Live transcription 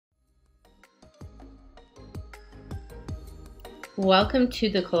Welcome to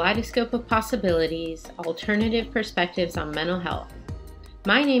the Kaleidoscope of Possibilities, Alternative Perspectives on Mental Health.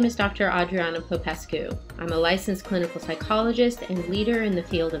 My name is Dr. Adriana Popescu. I'm a licensed clinical psychologist and leader in the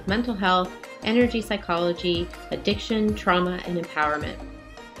field of mental health, energy psychology, addiction, trauma, and empowerment.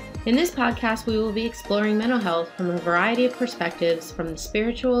 In this podcast, we will be exploring mental health from a variety of perspectives, from the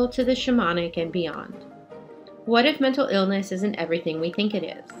spiritual to the shamanic and beyond. What if mental illness isn't everything we think it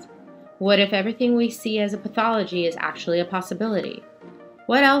is? What if everything we see as a pathology is actually a possibility?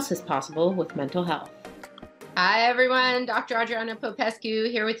 What else is possible with mental health? Hi, everyone. Dr. Adriana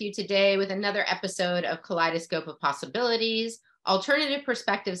Popescu here with you today with another episode of Kaleidoscope of Possibilities, Alternative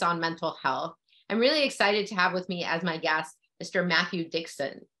Perspectives on Mental Health. I'm really excited to have with me as my guest, Mr. Matthew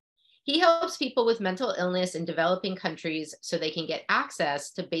Dickson. He helps people with mental illness in developing countries so they can get access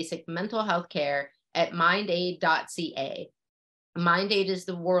to basic mental health care at MindAid.ca. MindAid is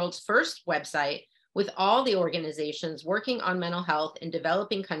the world's first website with all the organizations working on mental health in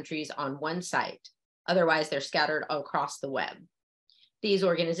developing countries on one site. Otherwise, they're scattered across the web. These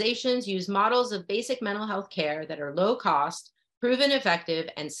organizations use models of basic mental health care that are low cost, proven effective,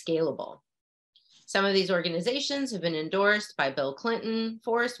 and scalable. Some of these organizations have been endorsed by Bill Clinton,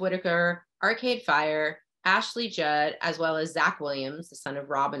 Forrest Whitaker, Arcade Fire, Ashley Judd, as well as Zach Williams, the son of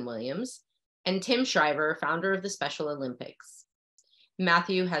Robin Williams, and Tim Shriver, founder of the Special Olympics.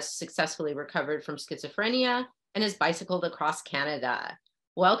 Matthew has successfully recovered from schizophrenia and has bicycled across Canada.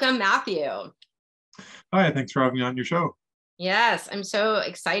 Welcome, Matthew. Hi, thanks for having me on your show. Yes, I'm so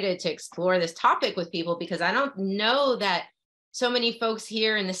excited to explore this topic with people because I don't know that so many folks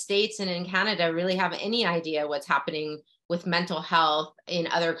here in the States and in Canada really have any idea what's happening with mental health in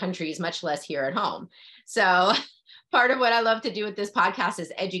other countries, much less here at home. So part of what I love to do with this podcast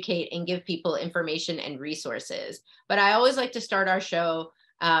is educate and give people information and resources. But I always like to start our show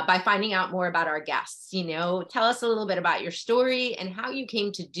by finding out more about our guests. Tell us a little bit about your story and how you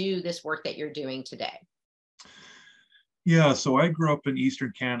came to do this work that you're doing today. Yeah, so I grew up in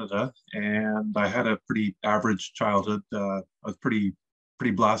Eastern Canada and I had a pretty average childhood. I was pretty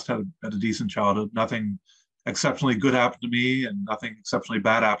blessed, had a decent childhood. Nothing exceptionally good happened to me and nothing exceptionally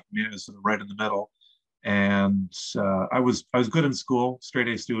bad happened to me. I was sort of right in the middle. And I was good in school, straight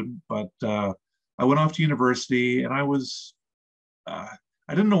A student, but I went off to university and I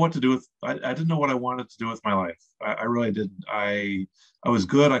didn't know what to do with, I didn't know what I wanted to do with my life. I really didn't. I was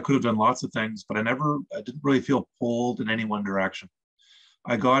good. I could have done lots of things, but I didn't really feel pulled in any one direction.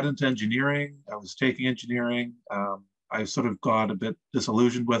 I got into engineering. I was taking engineering. I sort of got a bit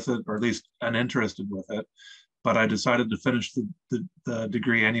disillusioned with it, or at least uninterested with it, but I decided to finish the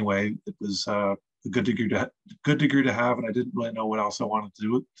degree anyway. It was a good degree to have, and I didn't really know what else I wanted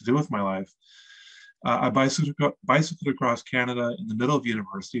to do with my life. I bicycled across Canada in the middle of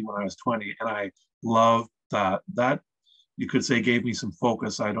university when I was 20, and I loved that. That, you could say, gave me some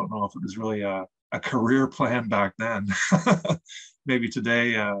focus. I don't know if it was really a career plan back then. Maybe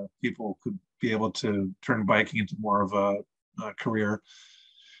today people could be able to turn biking into more of a career.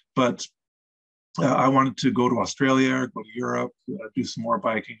 But I wanted to go to Australia, go to Europe, do some more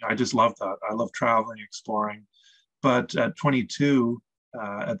biking. I just loved that. I love traveling, exploring. But at 22,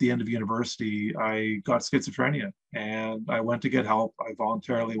 at the end of university, I got schizophrenia and I went to get help. I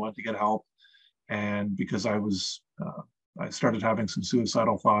voluntarily went to get help. And because I started having some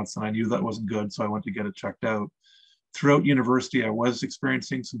suicidal thoughts and I knew that wasn't good, so I went to get it checked out. Throughout university, I was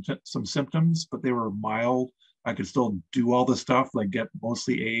experiencing some symptoms, but they were mild. I could still do all the stuff, like get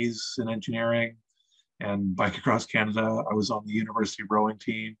mostly A's in engineering and bike across Canada. I was on the university rowing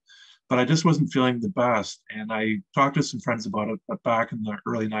team, but I just wasn't feeling the best. And I talked to some friends about it, but back in the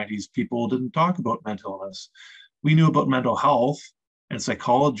early 90s, people didn't talk about mental illness. We knew about mental health and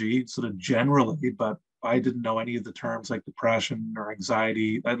psychology sort of generally, but I didn't know any of the terms like depression or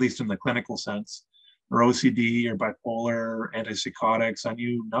anxiety, at least in the clinical sense, or OCD or bipolar, antipsychotics. I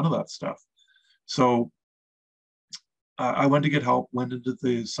knew none of that stuff. So I went to get help, went into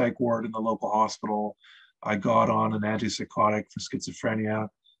the psych ward in the local hospital. I got on an antipsychotic for schizophrenia.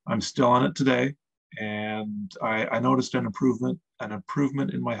 I'm still on it today. And I noticed an improvement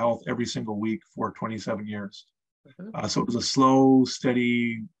in my health every single week for 27 years. Mm-hmm. So it was a slow,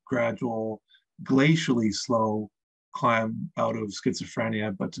 steady, gradual, glacially slow climb out of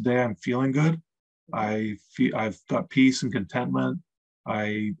schizophrenia. But today I'm feeling good. I've got peace and contentment.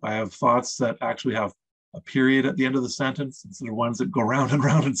 I have thoughts that actually have a period at the end of the sentence instead of ones that go round and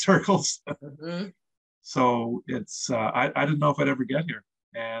round in circles. Mm-hmm. So it's I didn't know if I'd ever get here,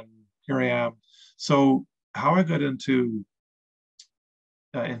 and here I am. So how I got into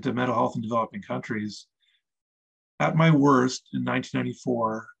mental health in developing countries, At my worst in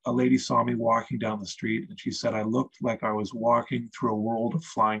 1994, a lady saw me walking down the street and she said I looked like I was walking through a world of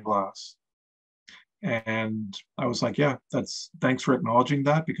flying glass. And I was like, yeah, thanks for acknowledging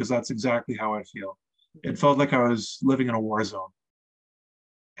that, because that's exactly how I feel. It felt like I was living in a war zone.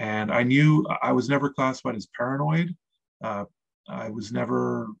 And I knew I was never classified as paranoid. Uh, I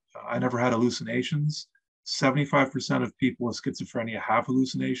never had hallucinations. 75% of people with schizophrenia have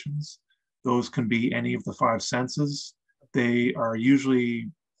hallucinations. Those can be any of the five senses. They are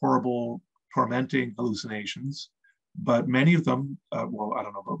usually horrible, tormenting hallucinations, but many of them, well, I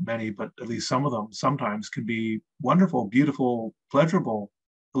don't know about many, but at least some of them sometimes can be wonderful, beautiful, pleasurable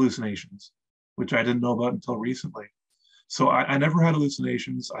hallucinations, which I didn't know about until recently. So I never had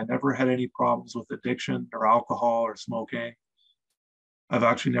hallucinations. I never had any problems with addiction or alcohol or smoking. I've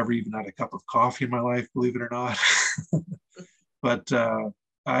actually never even had a cup of coffee in my life, believe it or not. but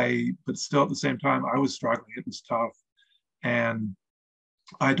but still at the same time, I was struggling. It was tough. And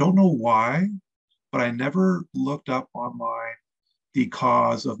I don't know why, but I never looked up online the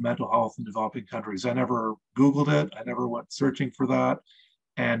cause of mental health in developing countries. I never Googled it. I never went searching for that.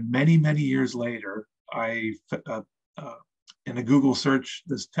 And many, many years later, in a Google search,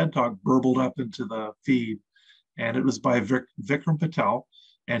 this TED Talk burbled up into the feed, and it was by Vikram Patel.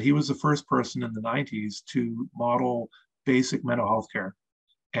 And he was the first person in the 90s to model basic mental health care.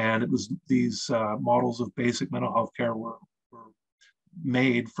 And it was these models of basic mental health care were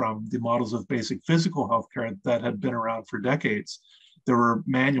made from the models of basic physical health care that had been around for decades. There were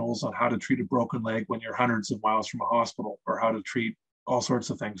manuals on how to treat a broken leg when you're hundreds of miles from a hospital, or how to treat all sorts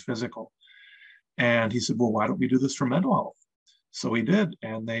of things physical. And he said, well, why don't we do this for mental health? So we did.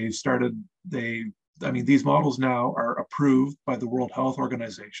 And these models now are approved by the World Health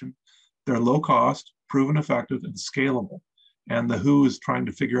Organization. They're low cost, proven effective, and scalable. And the WHO is trying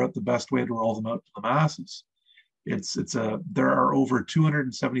to figure out the best way to roll them out to the masses. There are over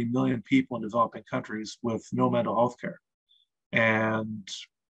 270 million people in developing countries with no mental health care. And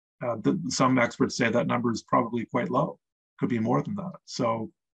some experts say that number is probably quite low, could be more than that.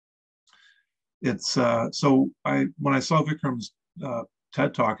 So when I saw Vikram's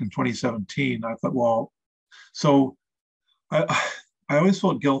TED Talk in 2017, I thought, well, so I always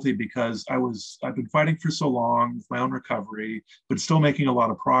felt guilty because I've been fighting for so long with my own recovery, but still making a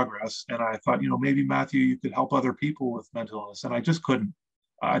lot of progress. And I thought, maybe Matthew, you could help other people with mental illness. And I just couldn't.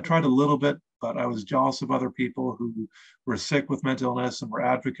 I tried a little bit, but I was jealous of other people who were sick with mental illness and were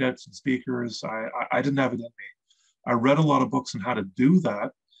advocates and speakers. I didn't have it in me. I read a lot of books on how to do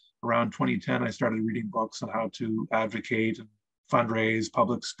that. Around 2010, I started reading books on how to advocate and fundraise,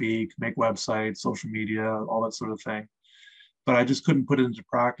 public speak, make websites, social media, all that sort of thing. But I just couldn't put it into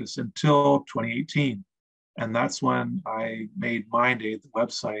practice until 2018. And that's when I made MindAid, the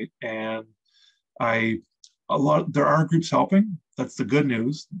website. And there are groups helping. That's the good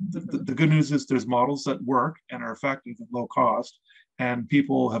news. The good news is there's models that work and are effective and low cost. And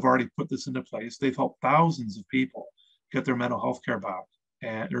people have already put this into place. They've helped thousands of people get their mental health care back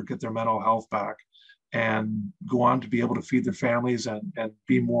or get their mental health back and go on to be able to feed their families and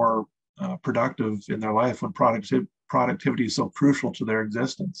be more productive in their life when productivity is so crucial to their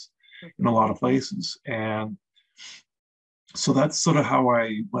existence in a lot of places. And so that's sort of how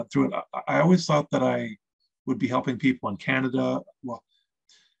I went through it. I always thought that I would be helping people in Canada. Well,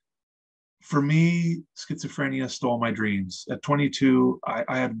 for me, schizophrenia stole my dreams. At 22,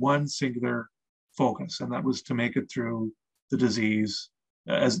 I had one singular focus, and that was to make it through the disease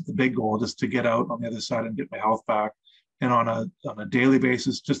as the big goal, just to get out on the other side and get my health back. And on a daily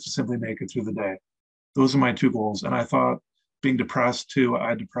basis, just to simply make it through the day. Those are my two goals. And I thought, being depressed too, I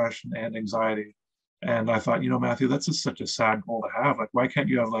had depression and anxiety. And I thought, Matthew, that's just such a sad goal to have. Like, why can't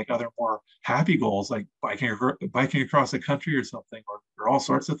you have like other more happy goals, like biking across the country or something, or all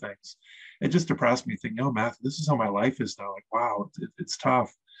sorts of things? It just depressed me, thinking, no, Matthew, this is how my life is now. Like, wow, it's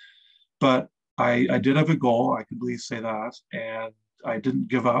tough. But I did have a goal, I can at least say that. And I didn't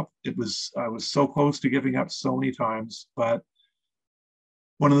give up. I was so close to giving up so many times, but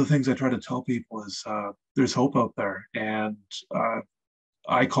one of the things I try to tell people is there's hope out there, and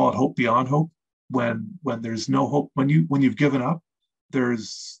I call it hope beyond hope. When there's no hope, when you've given up,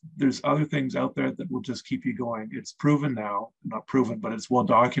 there's other things out there that will just keep you going. It's proven now, not proven, but it's well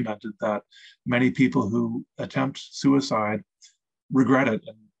documented that many people who attempt suicide regret it,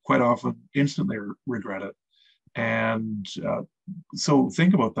 and quite often instantly regret it. And so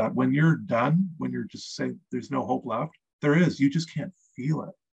think about that. When you're done, when you're just saying there's no hope left, there is. You just can't feel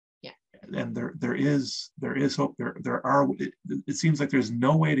it. Yeah. And there is hope. There are. It seems like there's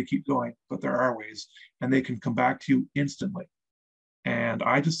no way to keep going, but there are ways, and they can come back to you instantly. And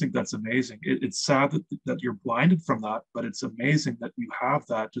I just think that's amazing. It's sad that you're blinded from that, but it's amazing that you have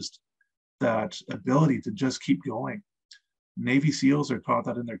that ability to just keep going. Navy SEALs are taught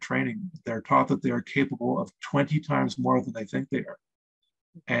that in their training. They're taught that they are capable of 20 times more than they think they are.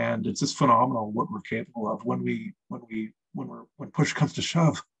 And it's just phenomenal what we're capable of when push comes to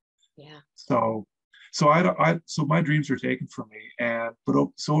shove. Yeah. So my dreams were taken from me.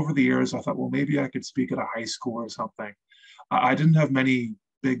 So over the years, I thought, well, maybe I could speak at a high school or something. I didn't have many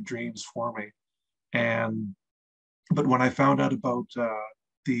big dreams for me. But when I found out about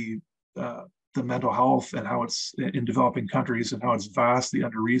the mental health and how it's in developing countries and how it's vastly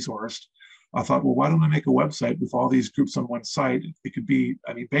under-resourced, I thought, well, why don't I make a website with all these groups on one site? It could be,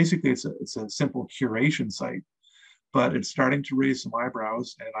 I mean, basically it's a simple curation site, but it's starting to raise some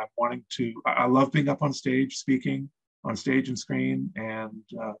eyebrows, and I love being up on stage, speaking on stage and screen. And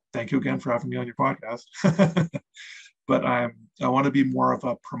thank you again for having me on your podcast. But I want to be more of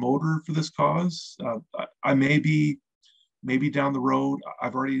a promoter for this cause. I may be down the road.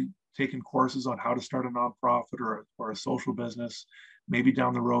 I've already taken courses on how to start a nonprofit or a social business. Maybe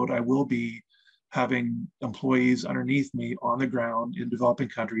down the road, I will be having employees underneath me on the ground in developing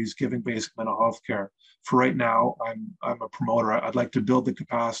countries giving basic mental health care. For right now, I'm a promoter. I'd like to build the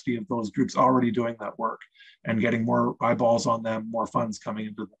capacity of those groups already doing that work and getting more eyeballs on them, more funds coming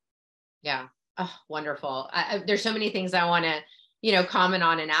into them. Yeah. Oh, wonderful. There's so many things I want to, comment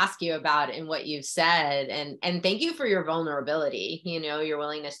on and ask you about in what you've said. And thank you for your vulnerability, your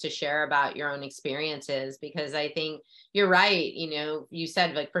willingness to share about your own experiences, because I think you're right. You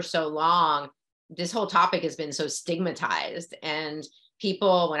said, like, for so long, this whole topic has been so stigmatized, and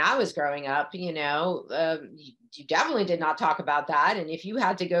people, when I was growing up, you definitely did not talk about that. And if you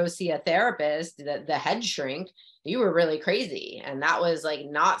had to go see a therapist, the head shrink, you were really crazy. And that was like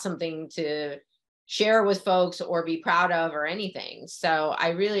not something to share with folks or be proud of or anything. So I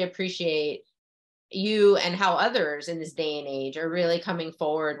really appreciate you and how others in this day and age are really coming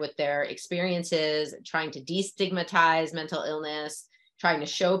forward with their experiences, trying to destigmatize mental illness, trying to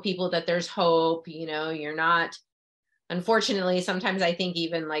show people that there's hope. You're not, unfortunately, sometimes I think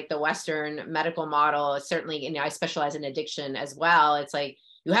even like the Western medical model is certainly, I specialize in addiction as well. It's like,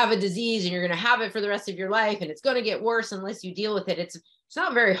 you have a disease and you're going to have it for the rest of your life, and it's going to get worse unless you deal with it. It's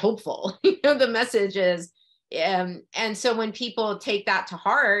not very hopeful. The message is, and so when people take that to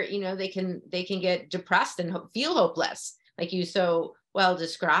heart, they can get depressed and feel hopeless, like you so well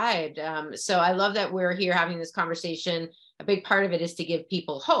described. So I love that we're here having this conversation. A big part of it is to give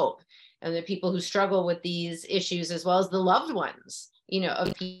people hope, and the people who struggle with these issues, as well as the loved ones,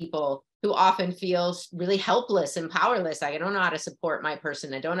 of people who often feel really helpless and powerless. I don't know how to support my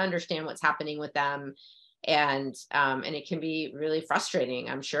person. I don't understand what's happening with them. And it can be really frustrating,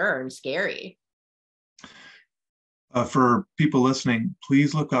 I'm sure, and scary. For people listening,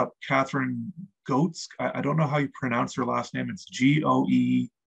 please look up Catherine Goetzke. I don't know how you pronounce her last name. It's Goetzke,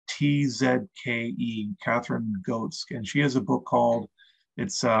 Catherine Goetzke. And she has a book called,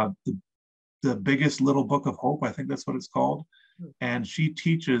 it's the Biggest Little Book of Hope. I think that's what it's called. And she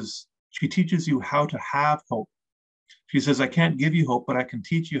teaches you how to have hope. She says, I can't give you hope, but I can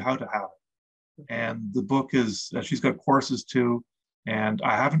teach you how to have it. And the book is, she's got courses too. And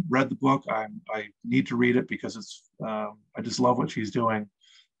I haven't read the book. I need to read it because it's, I just love what she's doing.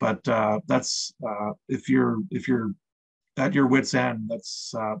 But that's, if you're at your wit's end,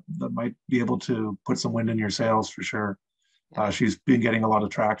 that might be able to put some wind in your sails for sure. She's been getting a lot of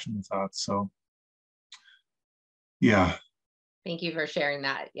traction with that. So, yeah. Thank you for sharing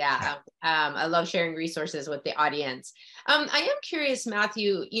that. Yeah. I love sharing resources with the audience. I am curious,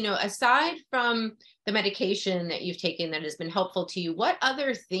 Matthew, aside from the medication that you've taken that has been helpful to you, what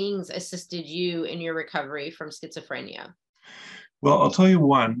other things assisted you in your recovery from schizophrenia? Well, I'll tell you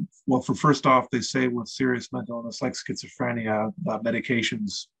one. Well, first off, they say with serious mental illness like schizophrenia,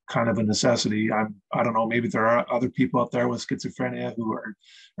 medication's kind of a necessity. I don't know, maybe there are other people out there with schizophrenia who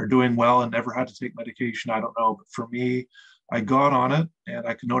are doing well and never had to take medication. I don't know. But for me, I got on it and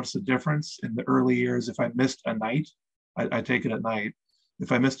I could notice a difference in the early years. If I missed a night, I take it at night.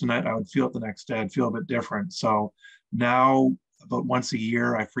 If I missed a night, I would feel it the next day. I'd feel a bit different. So now about once a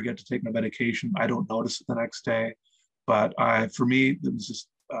year, I forget to take my medication. I don't notice it the next day. But for me, it was just,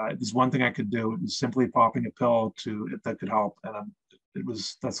 there's one thing I could do. It was simply popping a pill that could help. And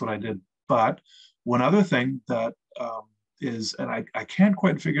that's what I did. But one other thing that is, and I can't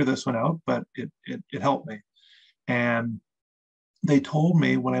quite figure this one out, but it helped me. And they told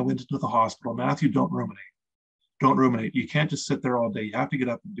me when I went into the hospital, Matthew, don't ruminate. Don't ruminate. You can't just sit there all day. You have to get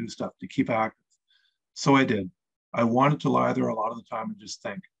up and do stuff to keep active. So I did. I wanted to lie there a lot of the time and just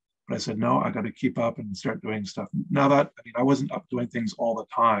think. But I said, no, I got to keep up and start doing stuff. Now that, I mean, I wasn't up doing things all the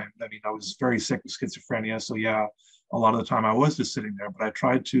time. I mean, I was very sick with schizophrenia. So yeah, a lot of the time I was just sitting there, but I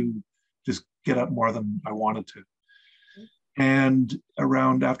tried to just get up more than I wanted to. And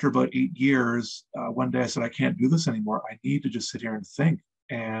around after about 8 years, one day I said, I can't do this anymore. I need to just sit here and think.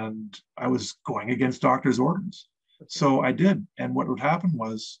 And I was going against doctor's orders. So I did. And what would happen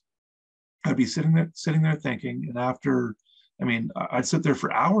was I'd be sitting there thinking. And after, I mean, I'd sit there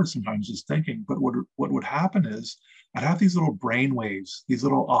for hours sometimes just thinking. But what would happen is I'd have these little brain waves, these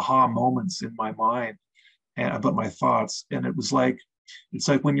little aha moments in my mind and about my thoughts. And it's like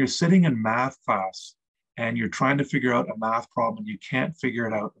when you're sitting in math class and you're trying to figure out a math problem and you can't figure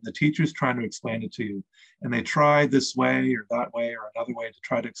it out. And the teacher's trying to explain it to you. And they try this way or that way or another way to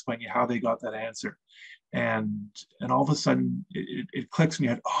try to explain you how they got that answer. And all of a sudden it clicks in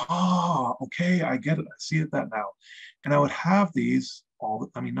your head. Oh, okay, I get it. I see it that now. And I would have these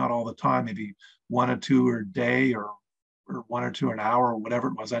not all the time, maybe one or two a day or one or two an hour or whatever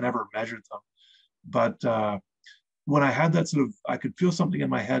it was. I never measured them. But when I had that sort of, I could feel something in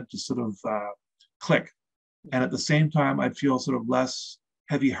my head just sort of click. And at the same time, I'd feel sort of less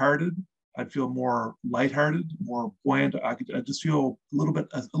heavy-hearted. I'd feel more lighthearted, more buoyant. I'd just feel a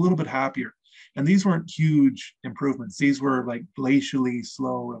little bit happier. And these weren't huge improvements. These were like glacially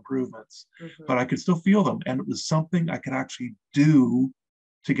slow improvements, but I could still feel them. And it was something I could actually do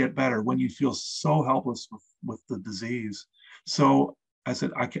to get better when you feel so helpless with the disease. So I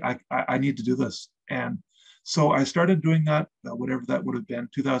said, I need to do this. And so I started doing that, whatever that would have been,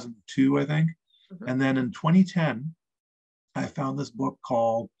 2002, I think. And then in 2010, I found this book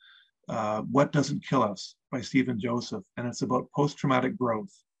called What Doesn't Kill Us by Stephen Joseph. And it's about post-traumatic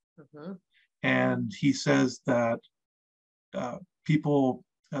growth. And he says that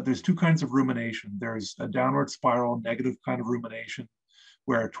there's two kinds of rumination. There's a downward spiral, negative kind of rumination,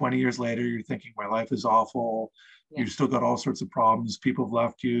 where 20 years later, you're thinking, my life is awful. Yeah. You've still got all sorts of problems. People have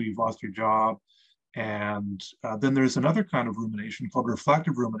left you. You've lost your job. And then there's another kind of rumination called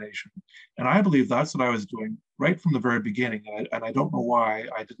reflective rumination. And I believe that's what I was doing right from the very beginning. And I don't know why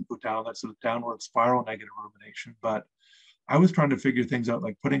I didn't go down that sort of downward spiral negative rumination, but I was trying to figure things out,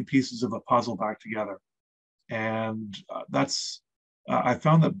 like putting pieces of a puzzle back together. And I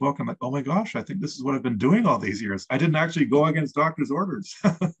found that book. I'm like, oh my gosh, I think this is what I've been doing all these years. I didn't actually go against doctor's orders.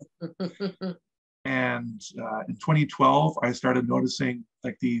 And in 2012, I started noticing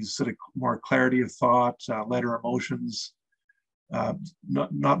like these sort of more clarity of thought, lighter emotions,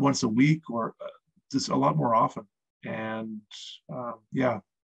 not once a week or just a lot more often. And yeah,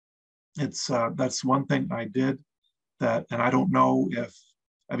 that's one thing I did that, and I don't know if,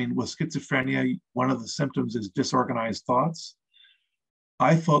 I mean, with schizophrenia, one of the symptoms is disorganized thoughts.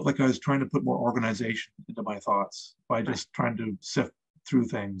 I felt like I was trying to put more organization into my thoughts by just trying to sift through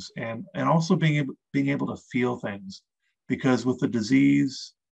things, and also being able to feel things, because with the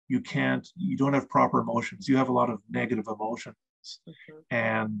disease you don't have proper emotions. You have a lot of negative emotions,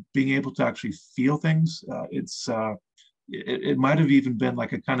 and being able to actually feel things, it might have even been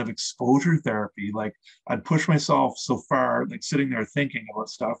like a kind of exposure therapy. Like I'd push myself so far, like sitting there thinking about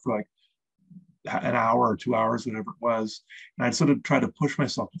stuff for like an hour or 2 hours, whatever it was, and I'd sort of try to push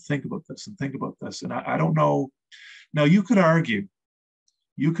myself to think about this and think about this. And I don't know. Now you could argue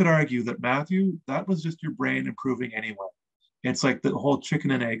that, Matthew, that was just your brain improving anyway. It's like the whole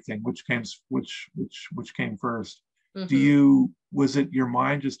chicken and egg thing, which came first. Was it your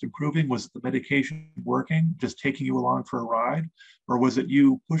mind just improving? Was it the medication working, just taking you along for a ride? Or was it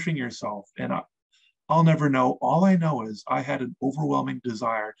you pushing yourself? And I'll never know. All I know is I had an overwhelming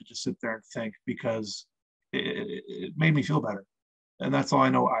desire to just sit there and think, because it made me feel better. And that's all I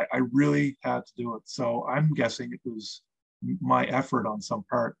know. I really had to do it. So I'm guessing it was my effort on some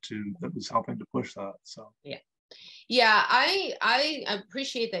part that was helping to push that. So yeah, I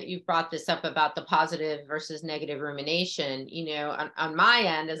appreciate that you brought this up about the positive versus negative rumination. On my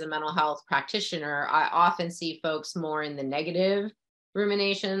end as a mental health practitioner, I often see folks more in the negative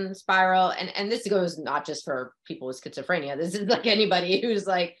rumination spiral, and this goes not just for people with schizophrenia. This is like anybody who's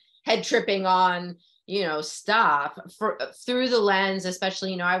like head tripping on stuff through the lens,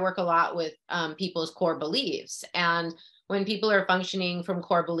 especially, I work a lot with people's core beliefs. And when people are functioning from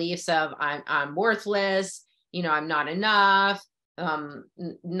core beliefs of I'm worthless, I'm not enough,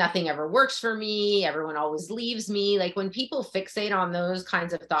 nothing ever works for me, everyone always leaves me. Like when people fixate on those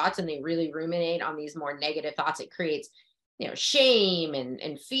kinds of thoughts and they really ruminate on these more negative thoughts, it creates, shame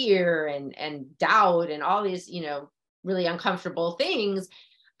and fear and doubt and all these, really uncomfortable things.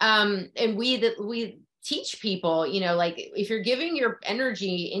 And we teach people, like if you're giving your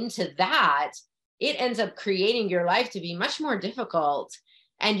energy into that, it ends up creating your life to be much more difficult.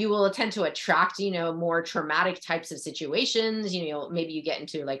 and you will tend to attract, more traumatic types of situations. Maybe you get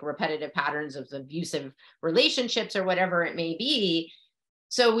into like repetitive patterns of abusive relationships or whatever it may be.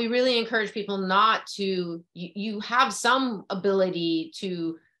 So we really encourage people not to, you have some ability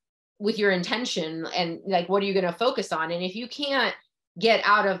to, with your intention, and like, what are you going to focus on? And if you can't get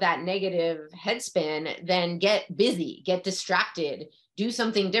out of that negative headspin, then get busy, get distracted, do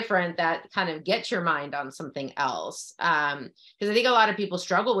something different that kind of gets your mind on something else. Because I think a lot of people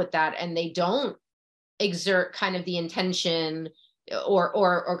struggle with that, and they don't exert kind of the intention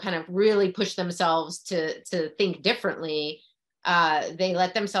or kind of really push themselves to think differently. They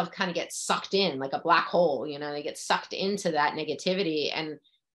let themselves kind of get sucked in like a black hole. They get sucked into that negativity, and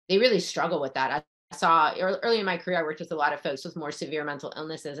they really struggle with that. I saw early in my career, I worked with a lot of folks with more severe mental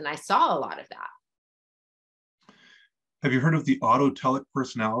illnesses, and I saw a lot of that. Have you heard of the autotelic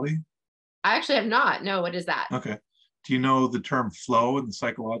personality? I actually have not. No, what is that? Okay. Do you know the term flow in the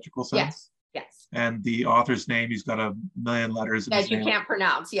psychological sense? Yes. Yes. And the author's name, he's got a million letters in his That you name. can't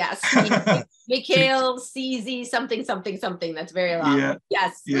pronounce. Yes. Mikhail CZ something, something, something. That's very long. Yeah.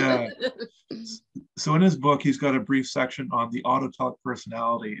 Yes. Yeah. So in his book, he's got a brief section on the autotelic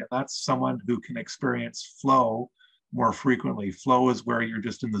personality, and that's someone who can experience flow more frequently. Flow is where you're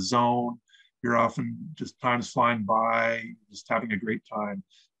just in the zone. You're often just time's flying by, just having a great time.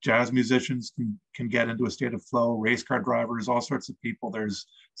 Jazz musicians can get into a state of flow, race car drivers, all sorts of people. There's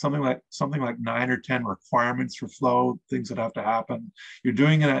something like 9 or 10 requirements for flow, things that have to happen. You're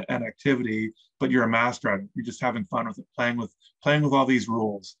doing an activity, but you're a master at it. You're just having fun with it, playing with all these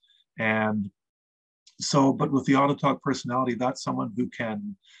rules. And so, but with the autotelic personality, that's someone who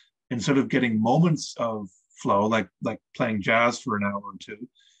can, instead of getting moments of flow, like playing jazz for an hour or two,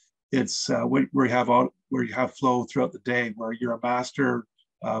 it's where you have flow throughout the day, where you're a master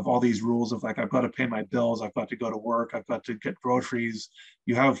of all these rules of like, I've got to pay my bills, I've got to go to work, I've got to get groceries.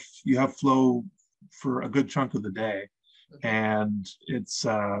 You have flow for a good chunk of the day. And it's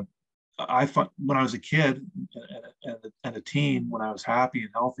I found when I was a kid and a teen, when I was happy and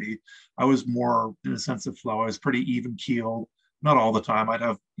healthy, I was more in a sense of flow. I was pretty even keeled. Not all the time. I'd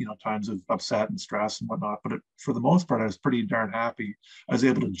have times of upset and stress and whatnot, but for the most part, I was pretty darn happy. I was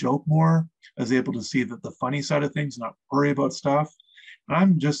able to joke more. I was able to see the funny side of things, not worry about stuff. And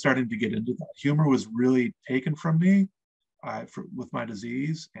I'm just starting to get into that. Humor was really taken from me with my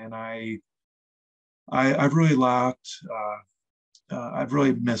disease, and I've really lacked. I've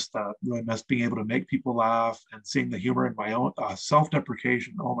really missed that. Really missed being able to make people laugh and seeing the humor in my own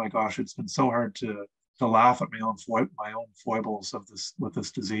self-deprecation. Oh my gosh, it's been so hard to laugh at my own foibles with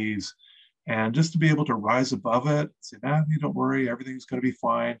this disease, and just to be able to rise above it, say, Matthew, don't worry, everything's going to be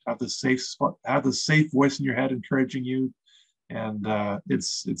fine. Have this safe voice in your head encouraging you, and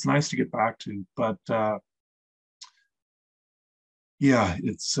it's nice to get back to. But yeah,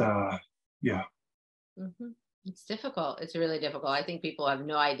 it's yeah. Mm-hmm. It's difficult. It's really difficult. I think people have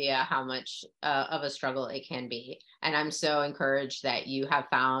no idea how much of a struggle it can be. And I'm so encouraged that you have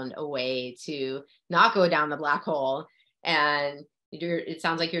found a way to not go down the black hole. And it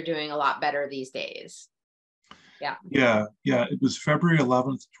sounds like you're doing a lot better these days. Yeah. Yeah. Yeah. It was February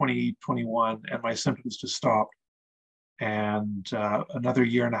 11th, 2021, and my symptoms just stopped. And another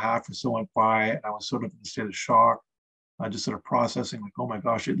year and a half or so went by, and I was sort of in a state of shock. I just sort of processing, like, oh my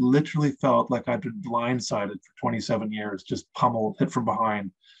gosh, it literally felt like I'd been blindsided for 27 years, just pummeled, hit from behind,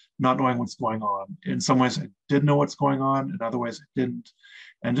 not knowing what's going on. In some ways, I did know what's going on. In other ways, I didn't.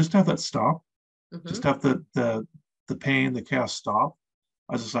 And just to have that stop, just have the pain, the chaos stop.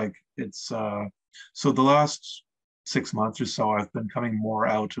 I was just like, it's so the last 6 months or so, I've been coming more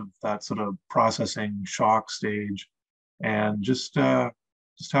out of that sort of processing shock stage, and just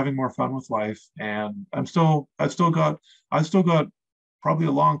having more fun with life. And I've still got probably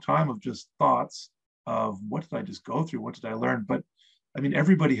a long time of just thoughts of what did I just go through? What did I learn? But I mean,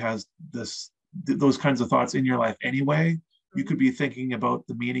 everybody has those kinds of thoughts in your life anyway. You could be thinking about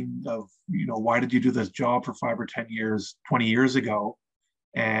the meaning of, why did you do this job for 5 or 10 years, 20 years ago?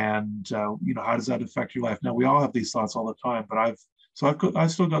 And, how does that affect your life? Now, we all have these thoughts all the time, but I've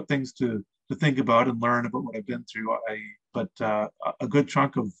still got things to think about and learn about what I've been through. But a good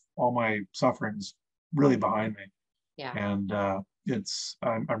chunk of all my suffering's really behind me. Yeah. And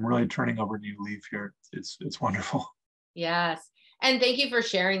I'm really turning over a new leaf here. It's wonderful. Yes. And thank you for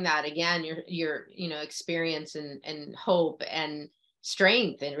sharing that again, your experience and hope and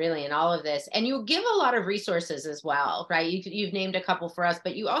strength and really in all of this. And you give a lot of resources as well, right? You've named a couple for us,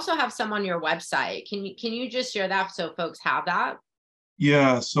 but you also have some on your website. Can you just share that so folks have that?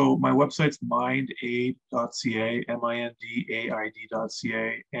 Yeah, so my website's MindAid.ca,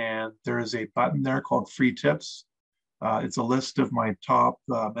 MindAid.ca, and there is a button there called Free Tips. It's a list of my top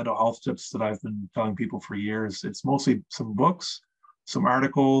mental health tips that I've been telling people for years. It's mostly some books, some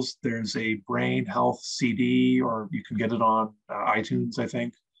articles. There's a brain health CD, or you can get it on iTunes, I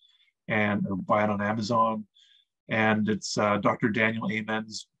think, and or buy it on Amazon. And it's Dr. Daniel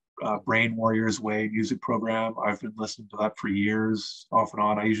Amen's Brain Warriors Way music program. I've been listening to that for years, off and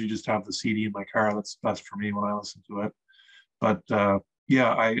on. I usually just have the CD in my car. That's best for me when I listen to it. But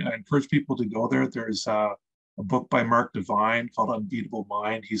yeah, I encourage people to go there. There's a book by Mark Devine called Unbeatable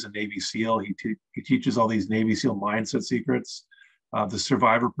Mind. He's a Navy SEAL. He teaches all these Navy SEAL mindset secrets. The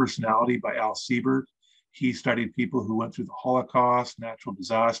Survivor Personality by Al Siebert. He studied people who went through the Holocaust, natural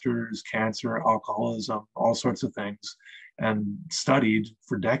disasters, cancer, alcoholism, all sorts of things, and studied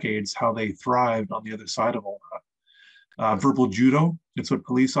for decades how they thrived on the other side of all that. Verbal judo, it's what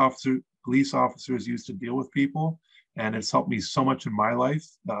police officers use to deal with people, and it's helped me so much in my life.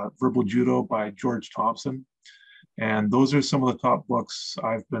 Verbal Judo by George Thompson. And those are some of the top books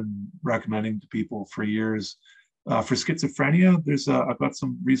I've been recommending to people for years. For schizophrenia, I've got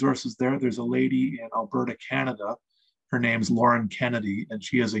some resources there. There's a lady in Alberta, Canada. Her name's Lauren Kennedy, and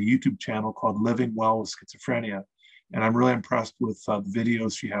she has a YouTube channel called Living Well with Schizophrenia. And I'm really impressed with the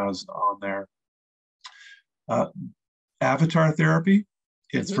videos she has on there. Avatar therapy,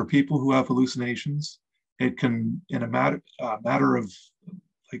 it's for people who have hallucinations. It can, in a matter of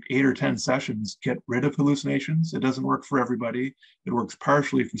like 8 or 10 sessions, get rid of hallucinations. It doesn't work for everybody. It works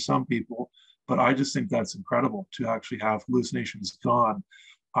partially for some people. But I just think that's incredible to actually have hallucinations gone.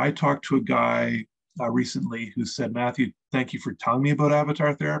 I talked to a guy recently who said, Matthew, thank you for telling me about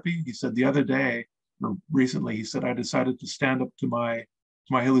avatar therapy. He said the other day, or recently, he said, I decided to stand up to my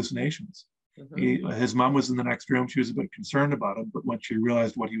hallucinations. His mom was in the next room. She was a bit concerned about him, but when she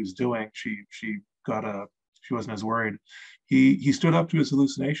realized what he was doing, she wasn't as worried. He stood up to his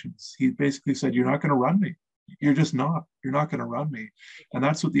hallucinations. He basically said, you're not going to run me. You're just not. You're not going to run me. And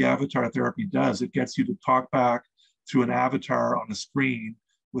that's what the avatar therapy does. It gets you to talk back through an avatar on a screen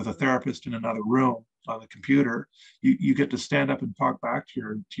with a therapist in another room on the computer. You get to stand up and talk back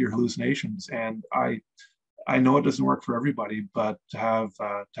to your hallucinations. And I know it doesn't work for everybody, but to have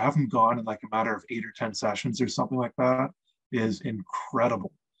them gone in like a matter of 8 or 10 sessions or something like that is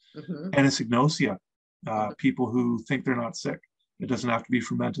incredible. Anosognosia, people who think they're not sick. It doesn't have to be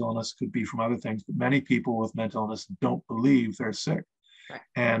from mental illness, it could be from other things, but many people with mental illness don't believe they're sick. Right.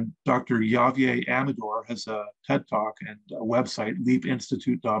 And Dr. Javier Amador has a TED Talk and a website,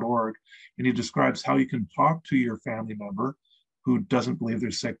 leapinstitute.org, and he describes how you can talk to your family member who doesn't believe they're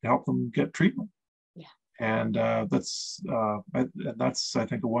sick to help them get treatment. Yeah. And that's, I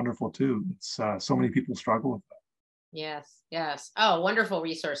think, a wonderful too. It's so many people struggle with that. Yes, yes. Oh, wonderful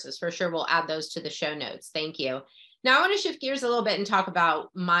resources. For sure. We'll add those to the show notes. Thank you. Now I want to shift gears a little bit and talk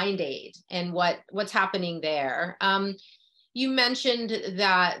about MindAid and what's happening there. You mentioned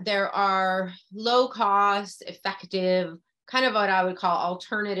that there are low cost, effective, kind of what I would call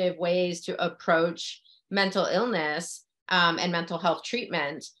alternative ways to approach mental illness and mental health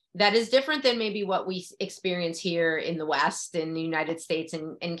treatment that is different than maybe what we experience here in the West, in the United States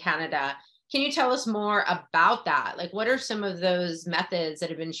and Canada. Can you tell us more about that? Like, what are some of those methods that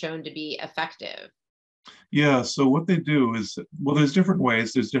have been shown to be effective? Yeah, so what they do is, well, there's different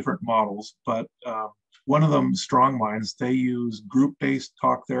ways, there's different models, but one of them, Strong Minds, they use group-based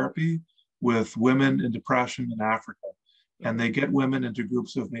talk therapy with women in depression in Africa. And they get women into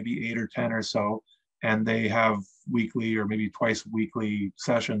groups of maybe 8 or 10 or so, and they have weekly or maybe twice weekly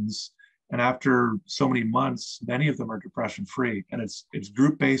sessions. And after so many months, many of them are depression-free. And it's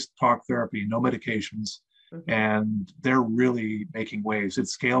group-based talk therapy, no medications, and they're really making waves.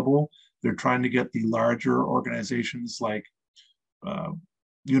 It's scalable. They're trying to get the larger organizations like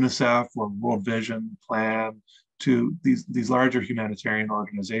UNICEF or World Vision Plan to these larger humanitarian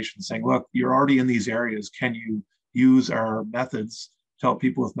organizations saying, look, you're already in these areas. Can you use our methods to help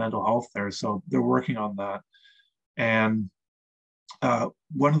people with mental health there? So they're working on that. And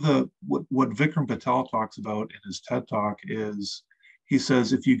what Vikram Patel talks about in his TED Talk is, he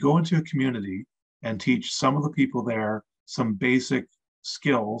says, if you go into a community and teach some of the people there some basic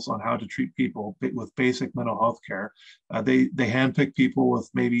skills on how to treat people with basic mental health care. They handpick people with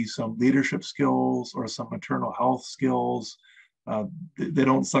maybe some leadership skills or some maternal health skills. They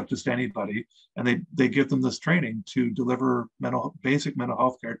don't select just anybody, and they give them this training to deliver basic mental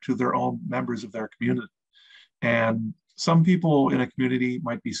health care to their own members of their community. And some people in a community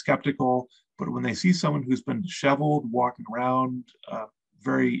might be skeptical, but when they see someone who's been disheveled, walking around,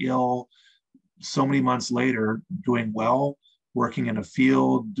 very ill, so many months later, doing well, working in a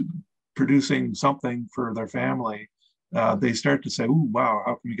field, producing something for their family, they start to say, "Ooh, wow,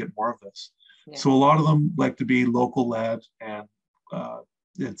 how can we get more of this?" Yeah. So a lot of them like to be local led, and uh,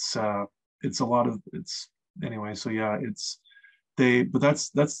 it's a lot of it's anyway. So yeah, but that's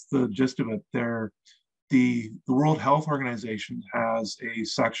the gist of it. The World Health Organization has a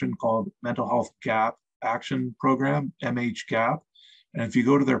section called Mental Health Gap Action Program, MHGAP, and if you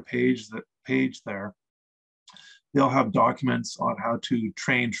go to their page there, they'll have documents on how to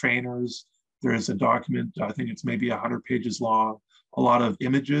train trainers. There's a document, I think it's maybe 100 pages long, a lot of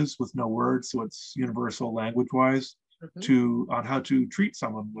images with no words, so it's universal language-wise, on how to treat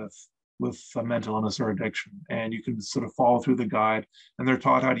someone with a mental illness or addiction. And you can sort of follow through the guide, and they're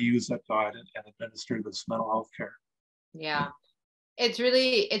taught how to use that guide and administer this mental health care. Yeah. It's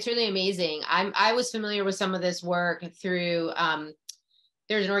really amazing. I was familiar with some of this work through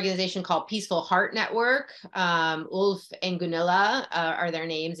there's an organization called Peaceful Heart Network. Ulf and Gunilla are their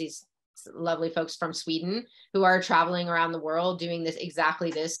names. These lovely folks from Sweden who are traveling around the world doing this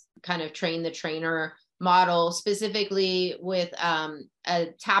kind of train the trainer model, specifically with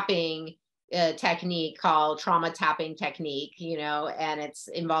a tapping technique called trauma tapping technique, and it's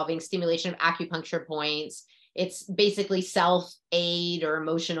involving stimulation of acupuncture points. It's basically self-aid or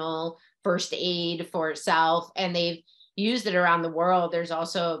emotional first aid for self, and they've used it around the world. There's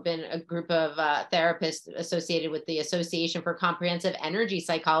also been a group of therapists associated with the Association for Comprehensive Energy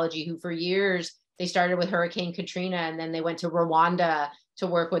Psychology who for years, they started with Hurricane Katrina, and then they went to Rwanda to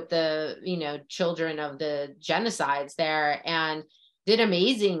work with the, children of the genocides there, and did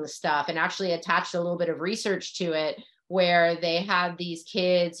amazing stuff, and actually attached a little bit of research to it where they had these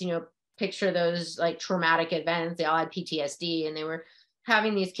kids, picture those like traumatic events. They all had PTSD, and they were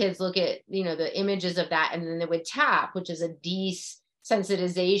having these kids look at, the images of that, and then they would tap, which is a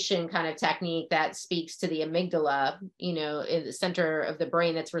desensitization kind of technique that speaks to the amygdala, in the center of the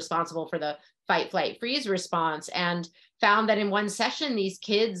brain that's responsible for the fight, flight, freeze response, and found that in one session, these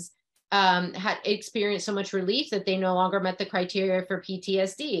kids had experienced so much relief that they no longer met the criteria for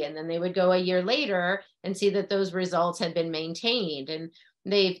PTSD. And then they would go a year later and see that those results had been maintained. And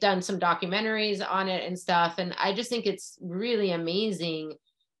they've done some documentaries on it and stuff. And I just think it's really amazing.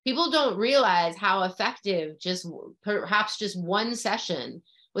 People don't realize how effective perhaps just one session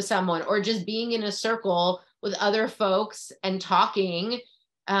with someone, or just being in a circle with other folks and talking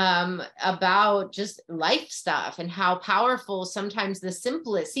about just life stuff, and how powerful sometimes the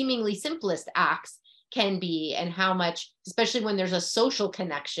seemingly simplest acts can be, and how much, especially when there's a social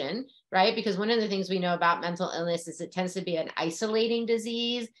connection, right? Because one of the things we know about mental illness is it tends to be an isolating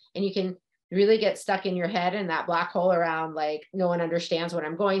disease, and you can really get stuck in your head in that black hole around like, no one understands what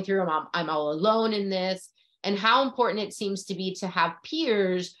I'm going through. I'm all alone in this. And how important it seems to be to have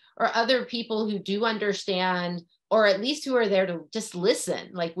peers or other people who do understand, or at least who are there to just listen.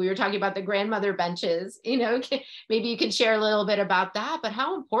 Like we were talking about the grandmother benches, maybe you can share a little bit about that, but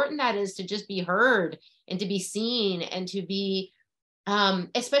how important that is to just be heard and to be seen, and to be,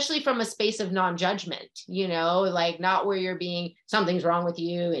 especially from a space of non-judgment, like not where you're being, something's wrong with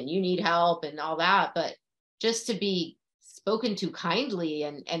you and you need help and all that, but just to be spoken to kindly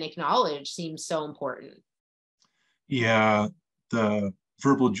and acknowledged seems so important. Yeah, the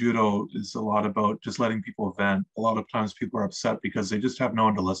verbal judo is a lot about just letting people vent. A lot of times people are upset because they just have no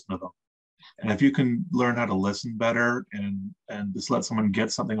one to listen to them. And if you can learn how to listen better and just let someone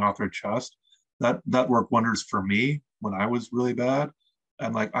get something off their chest, that worked wonders for me when I was really bad.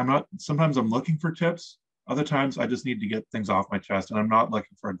 And like, sometimes I'm looking for tips. Other times I just need to get things off my chest, and I'm not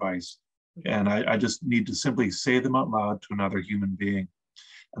looking for advice. And I just need to simply say them out loud to another human being.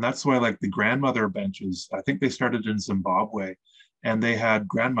 And that's why, like, the grandmother benches, I think they started in Zimbabwe, and they had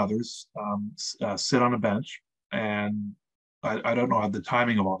grandmothers sit on a bench. And I don't know the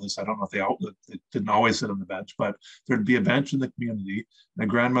timing of all this. I don't know if they didn't always sit on the bench, but there'd be a bench in the community, and a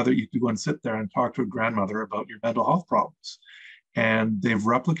grandmother, you could go and sit there and talk to a grandmother about your mental health problems. And they've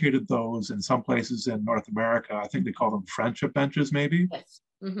replicated those in some places in North America. I think they call them friendship benches, maybe. Yes.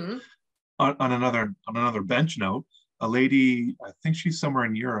 Mm-hmm. On another bench note, a lady, I think she's somewhere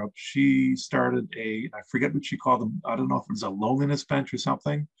in Europe, she started I forget what she called them. I don't know if it was a loneliness bench or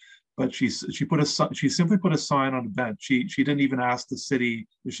something, but she simply put a sign on the bench. She didn't even ask the city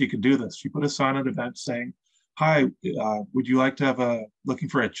if she could do this. She put a sign on the bench saying, "Hi, would you like to have looking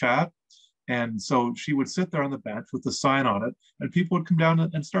for a chat?" And so she would sit there on the bench with the sign on it, and people would come down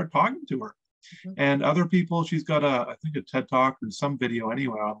and start talking to her. Mm-hmm. And other people, she's got I think a TED Talk or some video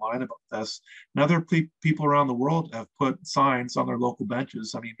anyway online about this. And other people around the world have put signs on their local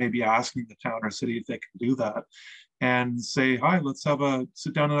benches. I mean, maybe asking the town or city if they can do that, and say, "Hi, let's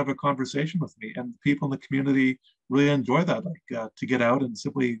sit down and have a conversation with me." And people in the community really enjoy that, like to get out and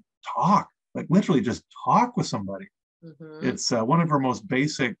simply talk, like literally just talk with somebody. Mm-hmm. It's one of our most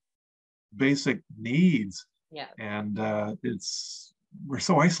basic basic needs. Yeah. And we're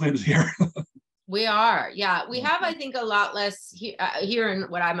so isolated here. We are. Yeah. We have, I think, a lot less here in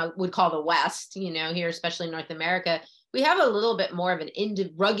what I would call the West, here, especially in North America. We have a little bit more of an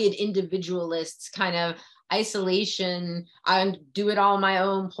rugged individualist kind of isolation. I do it all on my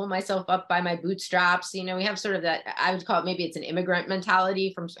own, pull myself up by my bootstraps. We have sort of that, I would call it, maybe it's an immigrant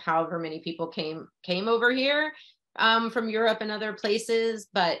mentality from however many people came over here from Europe and other places.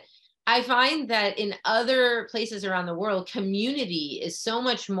 But I find that in other places around the world, community is so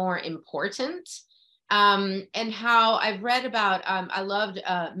much more important. And how I've read about, I loved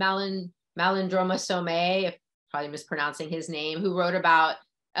Malindroma Somé, if probably mispronouncing his name, who wrote about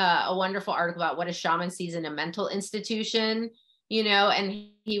a wonderful article about what a shaman sees in a mental institution, and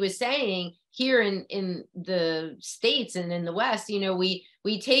he was saying here in the States and in the West,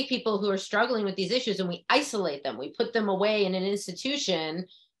 we take people who are struggling with these issues and we isolate them. We put them away in an institution,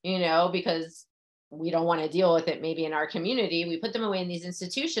 because we don't want to deal with it maybe in our community. We put them away in these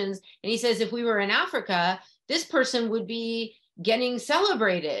institutions. And he says, if we were in Africa, this person would be getting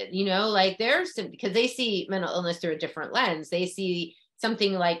celebrated, like because they see mental illness through a different lens. They see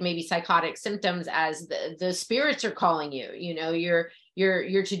something like maybe psychotic symptoms as the spirits are calling you,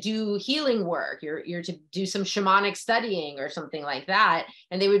 you're to do healing work, you're to do some shamanic studying or something like that.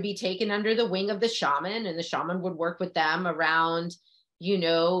 And they would be taken under the wing of the shaman, and the shaman would work with them around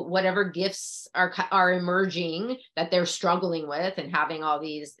whatever gifts are emerging that they're struggling with and having all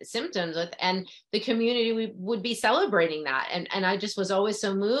these symptoms with, and the community would be celebrating that. And I just was always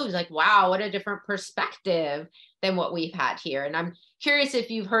so moved, like, wow, what a different perspective than what we've had here. And I'm curious if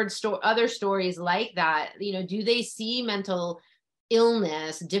you've heard other stories like that. Do they see mental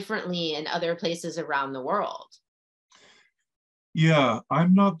illness differently in other places around the world? Yeah,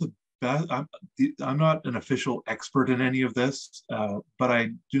 I'm not the best. I'm not an official expert in any of this, but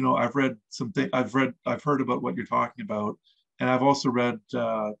I do know I've read something. I've heard about what you're talking about, and I've also read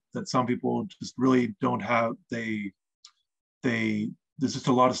that some people just really don't have there's just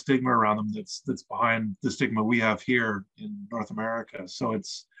a lot of stigma around them that's behind the stigma we have here in North America. So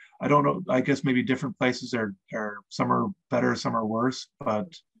I don't know. I guess maybe different places are some are better, some are worse,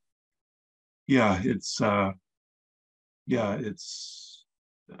 but yeah, yeah.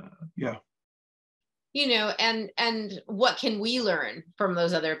 And what can we learn from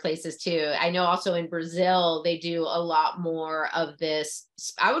those other places too? I know also in Brazil, they do a lot more of this,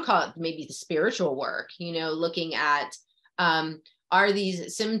 I would call it maybe the spiritual work, looking at, are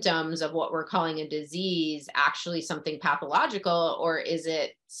these symptoms of what we're calling a disease actually something pathological, or is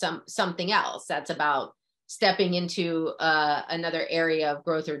it something else that's about stepping into another area of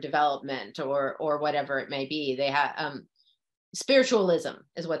growth or development, or whatever it may be? They have spiritualism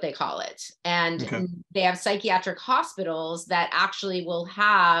is what they call it. And Okay. They have psychiatric hospitals that actually will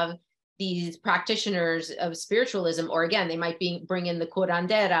have these practitioners of spiritualism, or again, they might bring in the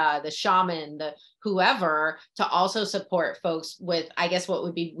curandera, the shaman, the whoever, to also support folks with, I guess,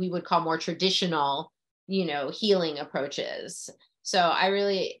 what we would call more traditional, healing approaches. So I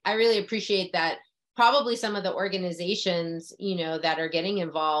really appreciate that. Probably some of the organizations, that are getting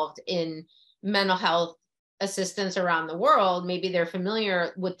involved in mental health assistance around the world, maybe they're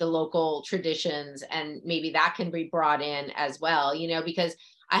familiar with the local traditions, and maybe that can be brought in as well, because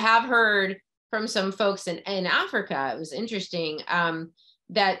I have heard from some folks in Africa, it was interesting,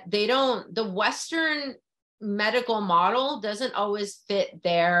 that the Western medical model doesn't always fit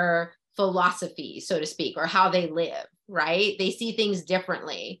their philosophy, so to speak, or how they live, right? They see things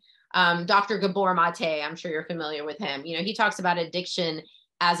differently. Dr. Gabor Mate, I'm sure you're familiar with him. He talks about addiction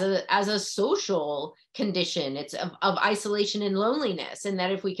as a social condition. It's of isolation and loneliness. And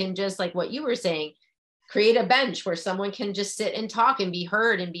that if we can just, like what you were saying, create a bench where someone can just sit and talk and be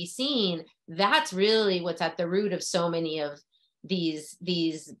heard and be seen, that's really what's at the root of so many of these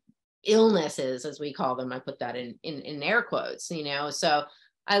illnesses, as we call them. I put that in air quotes, so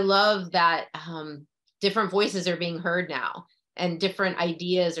I love that different voices are being heard now, and different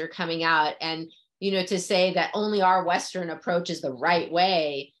ideas are coming out. And to say that only our Western approach is the right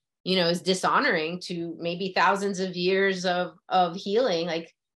way, is dishonoring to maybe thousands of years of healing.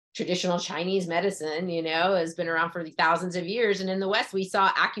 Like traditional Chinese medicine, has been around for thousands of years. And in the West, we saw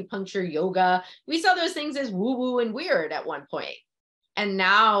acupuncture, yoga. We saw those things as woo-woo and weird at one point. And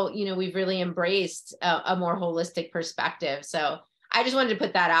now, we've really embraced a more holistic perspective. So I just wanted to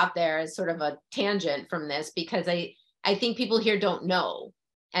put that out there as sort of a tangent from this, because I think people here don't know.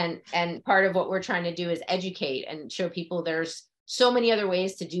 And part of what we're trying to do is educate and show people there's so many other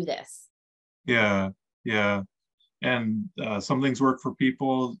ways to do this. Yeah. and some things work for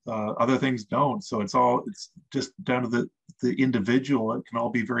people, other things don't. So it's just down to the individual. It can all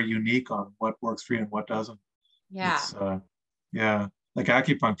be very unique on what works for you and what doesn't. Yeah. It's yeah, like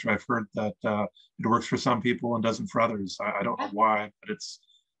acupuncture. I've heard that it works for some people and doesn't for others. I don't know why, but it's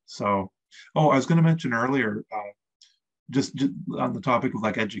so. Oh, I was going to mention earlier, just on the topic of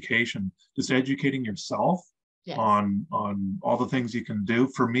like education, just educating yourself Yes. on all the things you can do.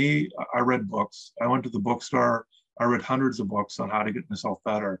 For me, I read books. I went to the bookstore. I read hundreds of books on how to get myself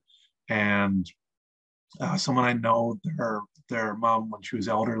better. And someone I know, their mom, when she was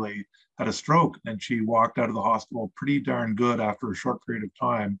elderly, had a stroke, and she walked out of the hospital pretty darn good after a short period of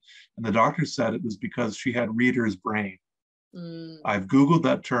time. And the doctor said it was because she had reader's brain. Mm, I've Googled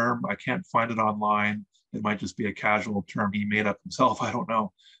that term. I can't find it online. It might just be a casual term he made up himself. I don't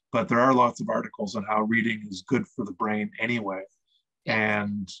know. But there are lots of articles on how reading is good for the brain anyway. yes.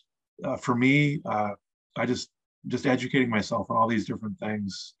 And for me, I just educating myself on all these different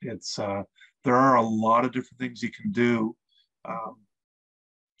things. It's there are a lot of different things you can do um,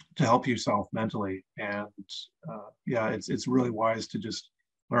 to help yourself mentally, and yeah, it's really wise to just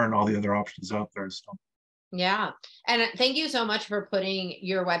learn all the other options out there. So Yeah. And thank you so much for putting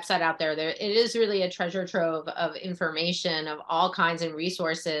your website out there. There, it is really a treasure trove of information of all kinds and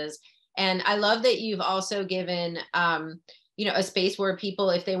resources. And I love that you've also given, a space where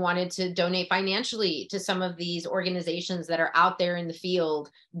people, if they wanted to donate financially to some of these organizations that are out there in the field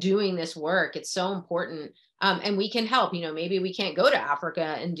doing this work, it's so important. And we can help, maybe we can't go to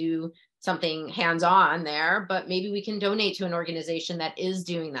Africa and do something hands-on there, but maybe we can donate to an organization that is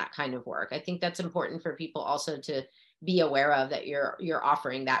doing that kind of work. I think that's important for people also to be aware of, that you're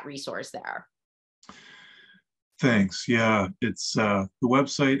offering that resource there. thanks. Yeah, it's the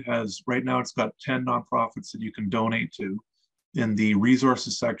website has right now it's got 10 nonprofits that you can donate to. In the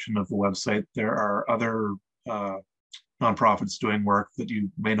resources section of the website, there are other nonprofits doing work that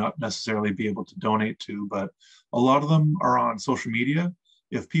you may not necessarily be able to donate to, but a lot of them are on social media.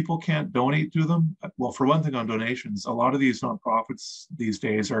 If people can't donate to them, well, for one thing, on donations, a lot of these nonprofits these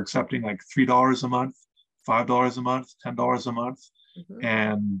days are accepting like $3 a month, $5 a month, $10 a month, Mhm.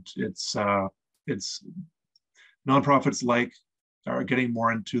 and it's nonprofits like are getting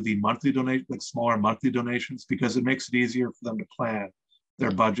more into the monthly donate, like smaller monthly donations, because it makes it easier for them to plan their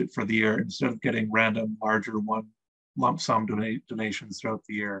Yeah. budget for the year instead of getting random larger one lump sum donations throughout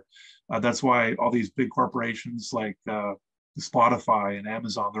the year. That's why all these big corporations like Spotify and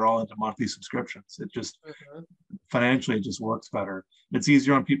Amazon, they're all into monthly subscriptions. It just Mhm. financially it just works better. It's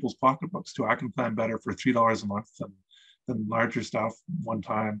easier on people's pocketbooks too. I can plan better for $3 a month than larger stuff one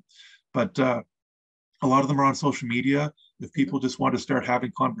time. But a lot of them are on social media. If Mhm. people just want to start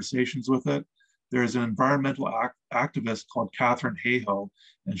having conversations with it, there's an environmental activist called Catherine Hayhoe,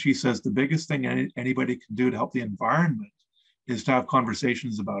 and she says the biggest thing anybody can do to help the environment is to have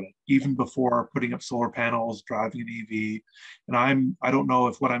conversations about it, even before putting up solar panels, driving an EV. And I don't know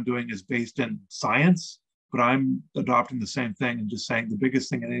if what I'm doing is based in science, but I'm adopting the same thing and just saying the biggest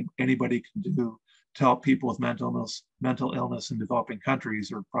thing anybody can do to help people with mental illness in developing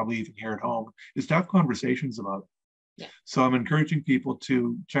countries, or probably even here at home, is to have conversations about it. Yeah. So I'm encouraging people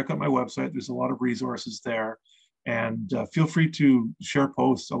to check out my website. There's a lot of resources there, and feel free to share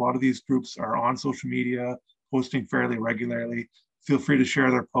posts. A lot of these groups are on social media, posting fairly regularly. Feel free to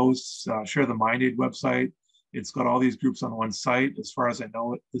share their posts, share the MindAid website. It's got all these groups on one site. As far as I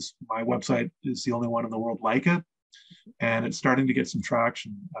know, my website is the only one in the world like it, and it's starting to get some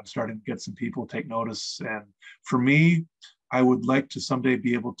traction. I'm starting to get some people take notice. And for me, I would like to someday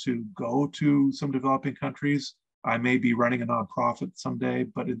be able to go to some developing countries. I may be running a nonprofit someday,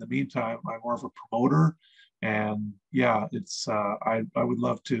 but in the meantime, I'm more of a promoter. And yeah, it's I would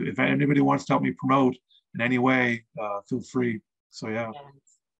love to. If anybody wants to help me promote in any way, feel free. So yeah. Yes.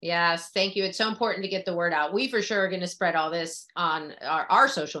 Yes, thank you. It's so important to get the word out. We for sure are going to spread all this on our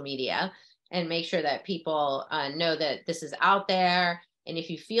social media and make sure that people know that this is out there. And if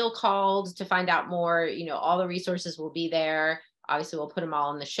you feel called to find out more, all the resources will be there. Obviously, we'll put them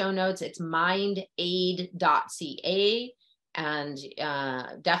all in the show notes. It's MindAid.ca, and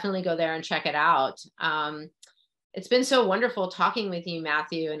definitely go there and check it out. It's been so wonderful talking with you,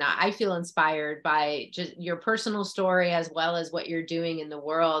 Matthew, and I feel inspired by just your personal story as well as what you're doing in the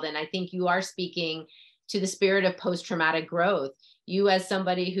world. And I think you are speaking to the spirit of post-traumatic growth. You, as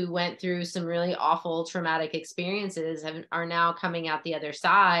somebody who went through some really awful traumatic experiences, are now coming out the other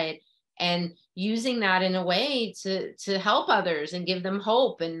side and using that in a way to help others and give them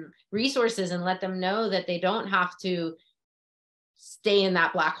hope and resources, and let them know that they don't have to stay in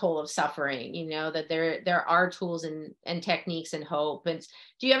that black hole of suffering, that there are tools and techniques and hope. And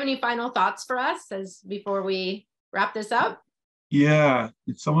do you have any final thoughts for us as before we wrap this up? Yeah,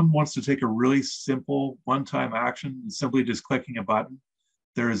 if someone wants to take a really simple one-time action, simply just clicking a button,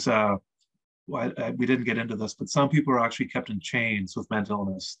 there's we didn't get into this, but some people are actually kept in chains with mental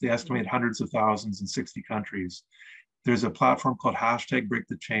illness. They estimate hundreds of thousands in 60 countries. There's a platform called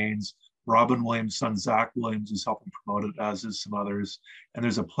 #BreakTheChains. Robin Williams' son, Zach Williams, is helping promote it, as is some others. And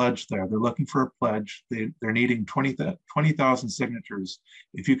there's a pledge there. They're looking for a pledge. They're needing 20,000 signatures.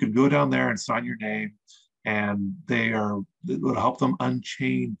 If you could go down there and sign your name, and it would help them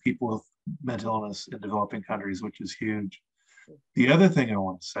unchain people with mental illness in developing countries, which is huge. The other thing I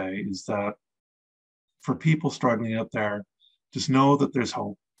want to say is that for people struggling out there, just know that there's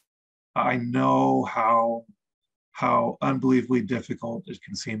hope. I know how unbelievably difficult it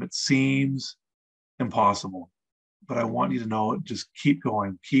can seem. It seems impossible, but I want you to know it. Just keep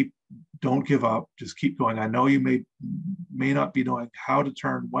going. Don't give up. Just keep going. I know you may not be knowing how to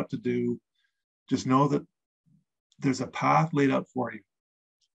turn, what to do. Just know that there's a path laid out for you.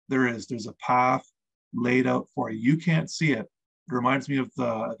 There's a path laid out for you. You can't see it. It reminds me of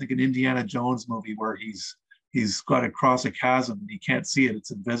I think an Indiana Jones movie where he's got to cross a chasm and he can't see it.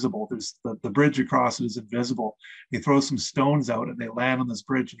 It's invisible. There's the bridge across it is invisible. He throws some stones out and they land on this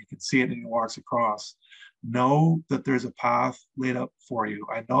bridge and he can see it and he walks across. Know that there's a path laid up for you.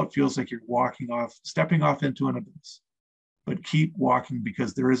 I know it feels like you're stepping off into an abyss, but keep walking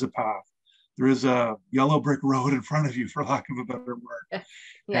because there is a path. There is a yellow brick road in front of you, for lack of a better word. Yes.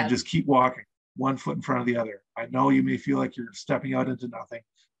 And just keep walking, one foot in front of the other. I know you may feel like you're stepping out into nothing.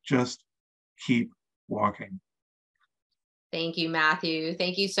 Just keep walking. Thank you, Matthew.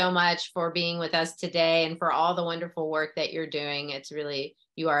 Thank you so much for being with us today and for all the wonderful work that you're doing. It's really,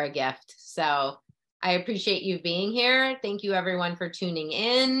 you are a gift. So I appreciate you being here. Thank you, everyone, for tuning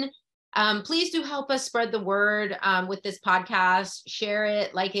in. Please do help us spread the word with this podcast. Share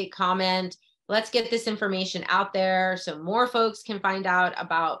it, like it, comment. Let's get this information out there so more folks can find out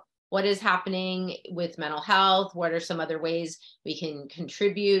about what is happening with mental health. What are some other ways we can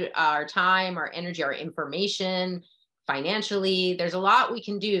contribute our time, our energy, our information, financially? There's a lot we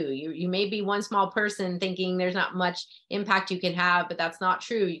can do. You may be one small person thinking there's not much impact you can have, but that's not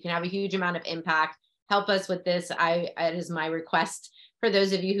true. You can have a huge amount of impact. Help us with this. It is my request for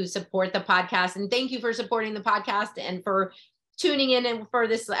those of you who support the podcast. And thank you for supporting the podcast and for tuning in and for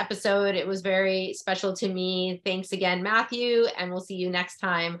this episode. It was very special to me. Thanks again, Matthew, and we'll see you next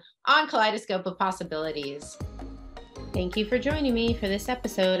time on Kaleidoscope of Possibilities. Thank you for joining me for this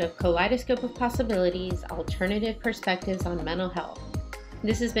episode of Kaleidoscope of Possibilities, Alternative Perspectives on Mental Health.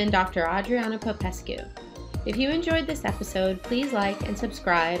 This has been Dr. Adriana Popescu. If you enjoyed this episode, please like and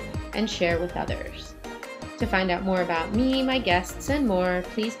subscribe and share with others. To find out more about me, my guests, and more,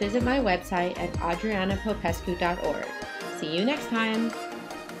 please visit my website at adrianapopescu.org. See you next time.